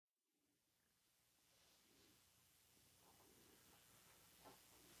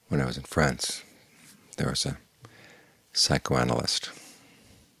When I was in France, there was a psychoanalyst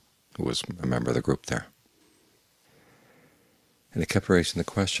who was a member of the group there. And he kept raising the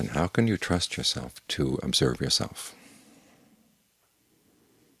question, how can you trust yourself to observe yourself?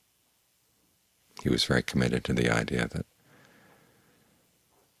 He was very committed to the idea that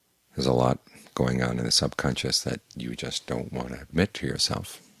there's a lot going on in the subconscious that you just don't want to admit to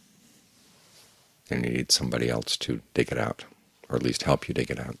yourself, and you need somebody else to dig it out, or at least help you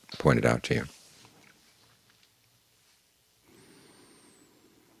dig it out, point it out to you.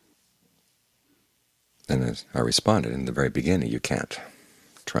 And as I responded in the very beginning, you can't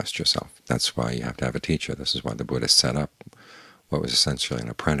trust yourself. That's why you have to have a teacher. This is why the Buddha set up what was essentially an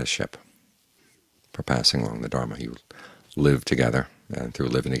apprenticeship for passing along the Dharma. You lived together, and through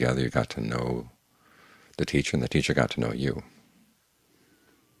living together you got to know the teacher, and the teacher got to know you.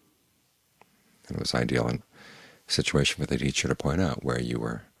 And it was ideal in a situation for the teacher to point out where you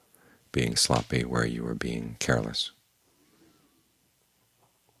were being sloppy, where you were being careless,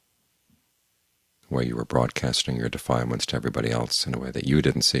 where you were broadcasting your defilements to everybody else in a way that you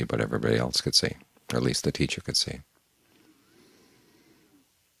didn't see but everybody else could see, or at least the teacher could see.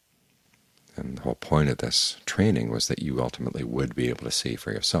 And the whole point of this training was that you ultimately would be able to see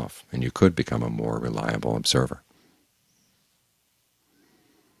for yourself, and you could become a more reliable observer.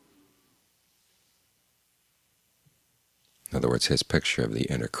 In other words, his picture of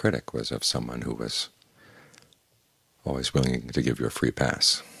the inner critic was of someone who was always willing to give you a free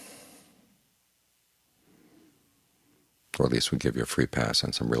pass, or at least would give you a free pass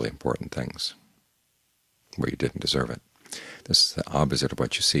on some really important things where you didn't deserve it. This is the opposite of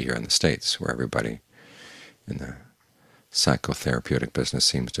what you see here in the States, where everybody in the psychotherapeutic business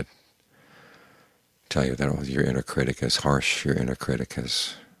seems to tell you that, oh, your inner critic is harsh, your inner critic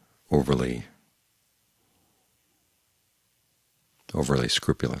is overly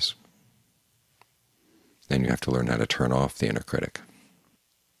scrupulous. Then you have to learn how to turn off the inner critic.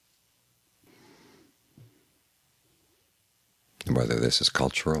 And whether this is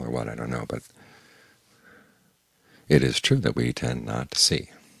cultural or what, I don't know, but it is true that we tend not to see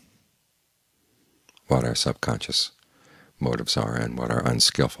what our subconscious motives are and what our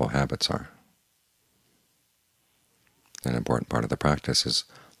unskillful habits are. An important part of the practice is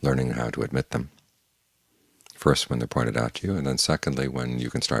learning how to admit them, first when they're pointed out to you, and then secondly when you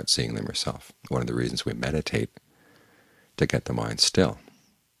can start seeing them yourself. One of the reasons we meditate to get the mind still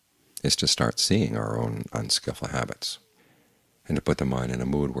is to start seeing our own unskillful habits, and to put the mind in a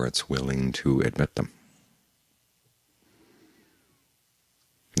mood where it's willing to admit them.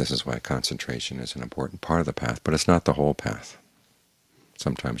 This is why concentration is an important part of the path, but it's not the whole path.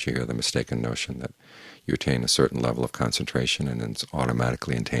 Sometimes you hear the mistaken notion that you attain a certain level of concentration and it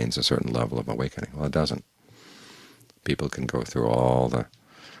automatically attains a certain level of awakening. Well, it doesn't. People can go through all the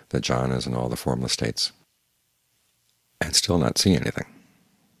jhanas and all the formless states and still not see anything.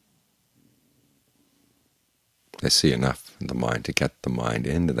 They see enough in the mind to get the mind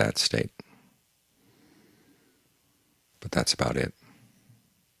into that state, but that's about it.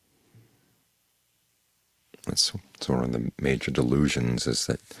 That's one of the major delusions, is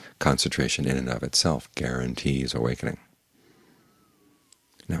that concentration in and of itself guarantees awakening.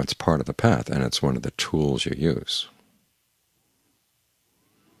 Now, it's part of the path, and it's one of the tools you use.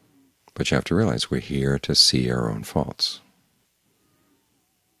 But you have to realize we're here to see our own faults,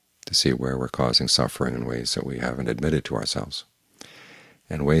 to see where we're causing suffering in ways that we haven't admitted to ourselves,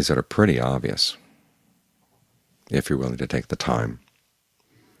 and ways that are pretty obvious if you're willing to take the time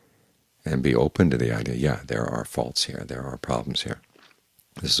and be open to the idea, yeah, there are faults here, there are problems here.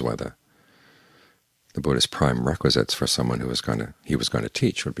 This is why the Buddha's prime requisites for someone who was going to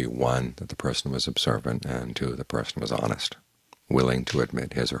teach would be, one, that the person was observant, and two, the person was honest, willing to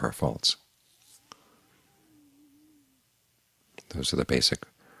admit his or her faults. Those are the basic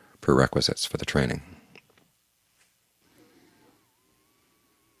prerequisites for the training.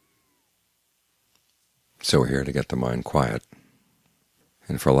 So we're here to get the mind quiet.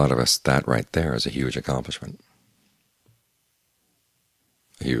 And for a lot of us, that right there is a huge accomplishment,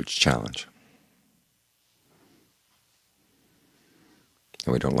 a huge challenge.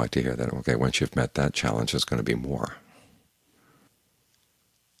 And we don't like to hear that, okay, once you've met that challenge, there's going to be more.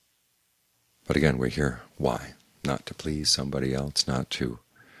 But again, we're here. Why? Not to please somebody else, not to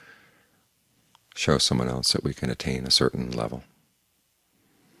show someone else that we can attain a certain level.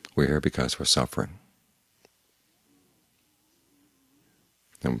 We're here because we're suffering.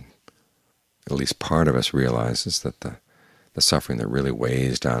 And at least part of us realizes that the suffering that really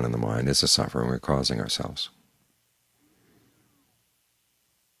weighs down in the mind is the suffering we're causing ourselves.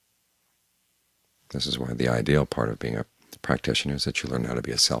 This is why the ideal part of being a practitioners that you learn how to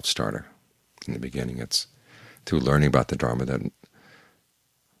be a self-starter. In the beginning, it's through learning about the Dharma that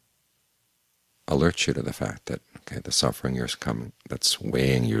alerts you to the fact that, okay, the suffering that's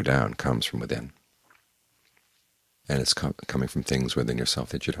weighing you down comes from within. And it's coming from things within yourself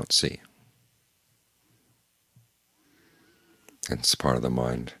that you don't see. And it's part of the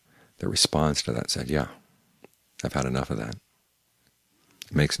mind that responds to that, said, yeah, I've had enough of that.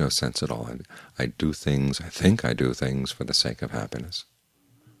 It makes no sense at all. I think I do things for the sake of happiness,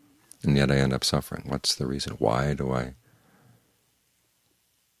 and yet I end up suffering. What's the reason? Why do I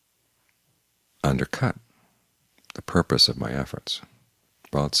undercut the purpose of my efforts?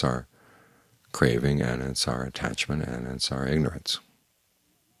 Well, it's our craving, and it's our attachment, and it's our ignorance.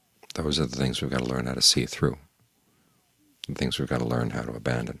 Those are the things we've got to learn how to see through, the things we've got to learn how to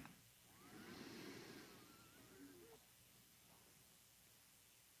abandon.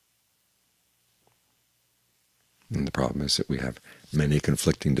 And the problem is that we have many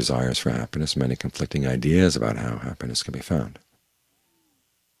conflicting desires for happiness, many conflicting ideas about how happiness can be found.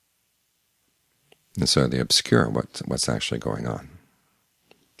 And so they obscure what's actually going on.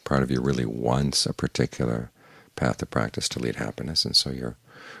 Part of you really wants a particular path of practice to lead happiness, and so you're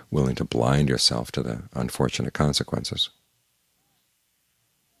willing to blind yourself to the unfortunate consequences.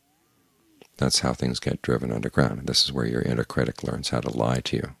 That's how things get driven underground. This is where your inner critic learns how to lie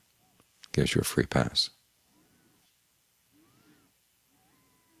to you, gives you a free pass.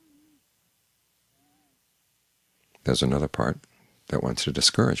 There's another part that wants to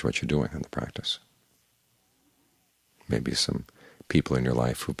discourage what you're doing in the practice. Maybe some people in your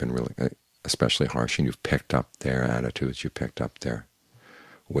life who've been really especially harsh, and you've picked up their attitudes, you've picked up their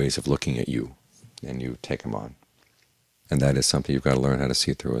ways of looking at you, and you take them on. And that is something you've got to learn how to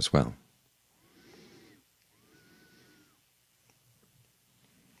see through as well.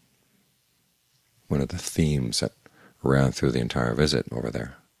 One of the themes that ran through the entire visit over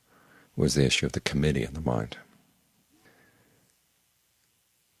there was the issue of the committee in the mind.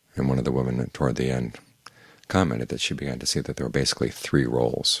 And one of the women toward the end commented that she began to see that there were basically three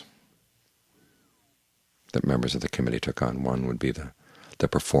roles that members of the committee took on. One would be the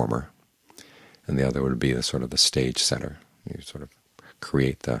performer, and the other would be the sort of the stage setter. You sort of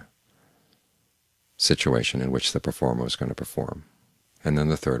create the situation in which the performer was going to perform. And then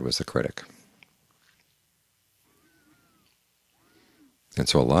the third was the critic. And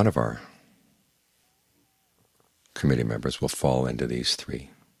so a lot of our committee members will fall into these three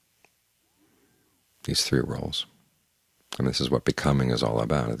roles. I mean, this is what becoming is all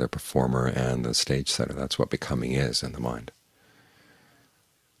about, the performer and the stage setter. That's what becoming is in the mind.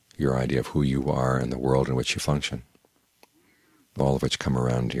 Your idea of who you are and the world in which you function, all of which come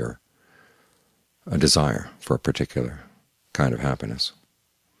around a desire for a particular kind of happiness.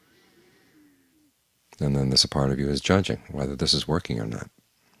 And then this part of you is judging whether this is working or not.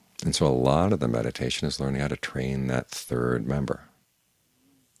 And so a lot of the meditation is learning how to train that third member,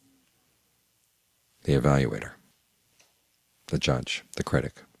 the evaluator, the judge, the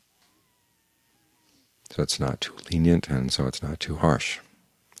critic. So it's not too lenient, and so it's not too harsh.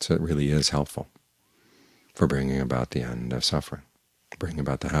 So it really is helpful for bringing about the end of suffering, bringing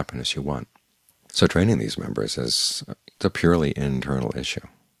about the happiness you want. So training these members is a purely internal issue.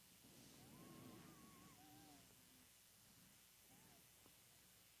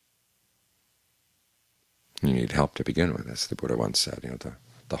 You need help to begin with, as the Buddha once said.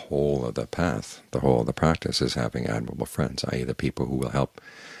 The whole of the path, the whole of the practice is having admirable friends, i.e. the people who will help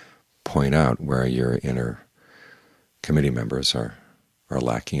point out where your inner committee members are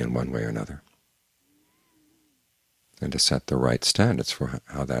lacking in one way or another, and to set the right standards for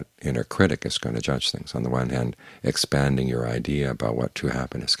how that inner critic is going to judge things. On the one hand, expanding your idea about what true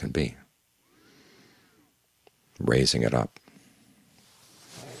happiness can be, raising it up.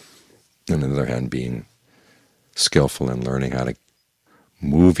 And on the other hand, being skillful in learning how to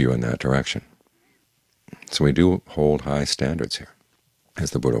move you in that direction. So we do hold high standards here.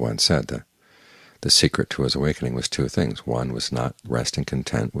 As the Buddha once said, the secret to his awakening was two things. One was not resting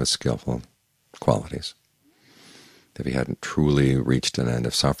content with skillful qualities. If he hadn't truly reached an end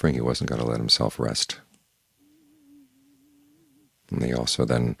of suffering, he wasn't going to let himself rest. And he also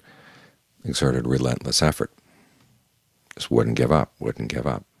then exerted relentless effort. Just wouldn't give up, wouldn't give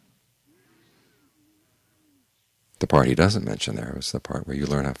up. The part he doesn't mention there is the part where you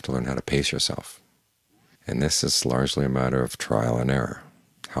have to learn how to pace yourself. And this is largely a matter of trial and error,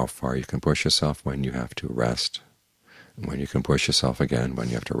 how far you can push yourself when you have to rest, and when you can push yourself again when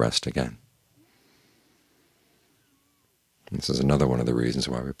you have to rest again. This is another one of the reasons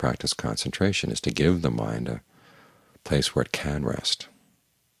why we practice concentration, is to give the mind a place where it can rest.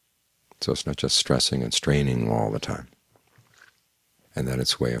 So it's not just stressing and straining all the time. and that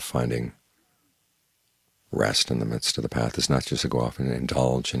its way of finding rest in the midst of the path is not just to go off and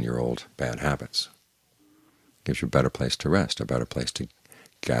indulge in your old bad habits. It gives you a better place to rest, a better place to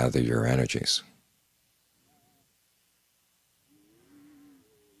gather your energies.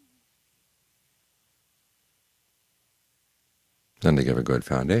 Then to give a good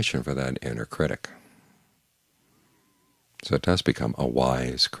foundation for that inner critic. So it does become a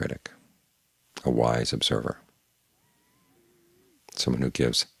wise critic, a wise observer, someone who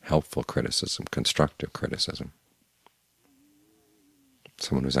gives helpful criticism, constructive criticism,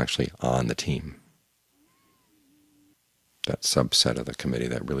 someone who's actually on the team, that subset of the committee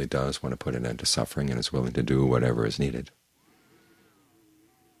that really does want to put an end to suffering and is willing to do whatever is needed.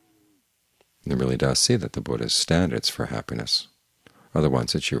 And it really does see that the Buddha's standards for happiness are the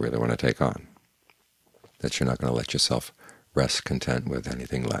ones that you really want to take on, that you're not going to let yourself rest content with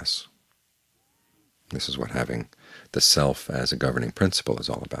anything less. This is what having the self as a governing principle is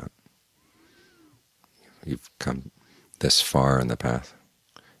all about. You've come this far in the path,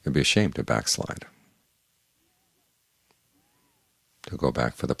 you'd be ashamed to backslide, to go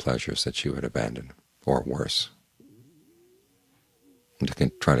back for the pleasures that you had abandoned, or worse, and to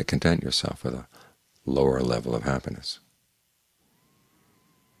try to content yourself with a lower level of happiness.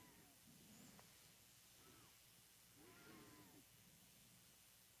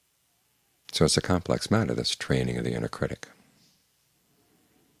 So it's a complex matter, this training of the inner critic.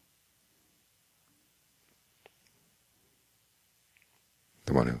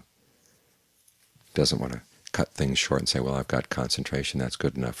 The one who doesn't want to cut things short and say, well, I've got concentration, that's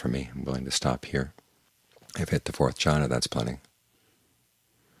good enough for me, I'm willing to stop here. I've hit the fourth jhana, that's plenty.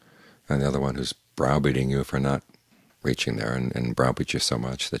 And the other one who's browbeating you for not reaching there, and browbeat you so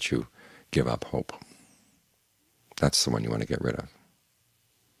much that you give up hope. That's the one you want to get rid of.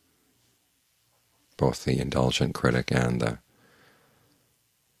 Both the indulgent critic and the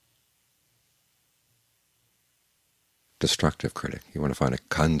destructive critic. You want to find a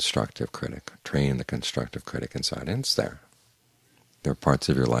constructive critic, train the constructive critic inside, and it's there. There are parts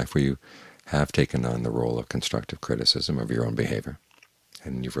of your life where you have taken on the role of constructive criticism of your own behavior,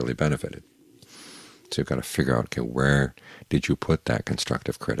 and you've really benefited. So you've got to figure out, okay, where did you put that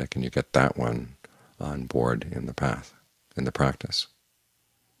constructive critic, and you get that one on board in the path, in the practice.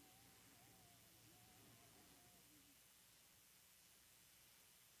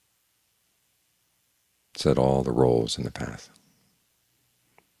 So that all the roles in the path,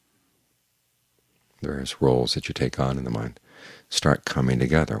 the various roles that you take on in the mind, start coming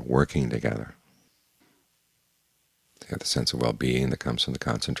together, working together. You have the sense of well-being that comes from the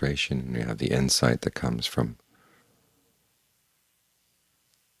concentration, and you have the insight that comes from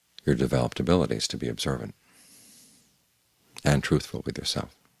your developed abilities to be observant and truthful with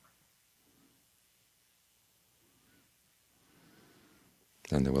yourself.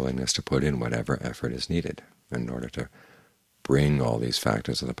 And the willingness to put in whatever effort is needed in order to bring all these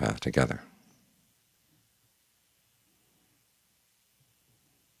factors of the path together.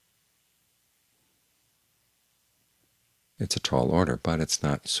 It's a tall order, but it's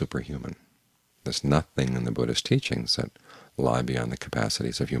not superhuman. There's nothing in the Buddhist teachings that lie beyond the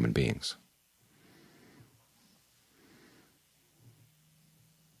capacities of human beings.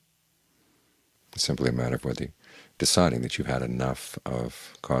 It's simply a matter of whether deciding that you've had enough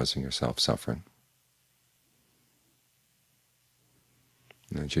of causing yourself suffering.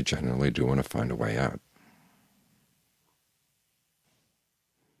 And you generally do want to find a way out.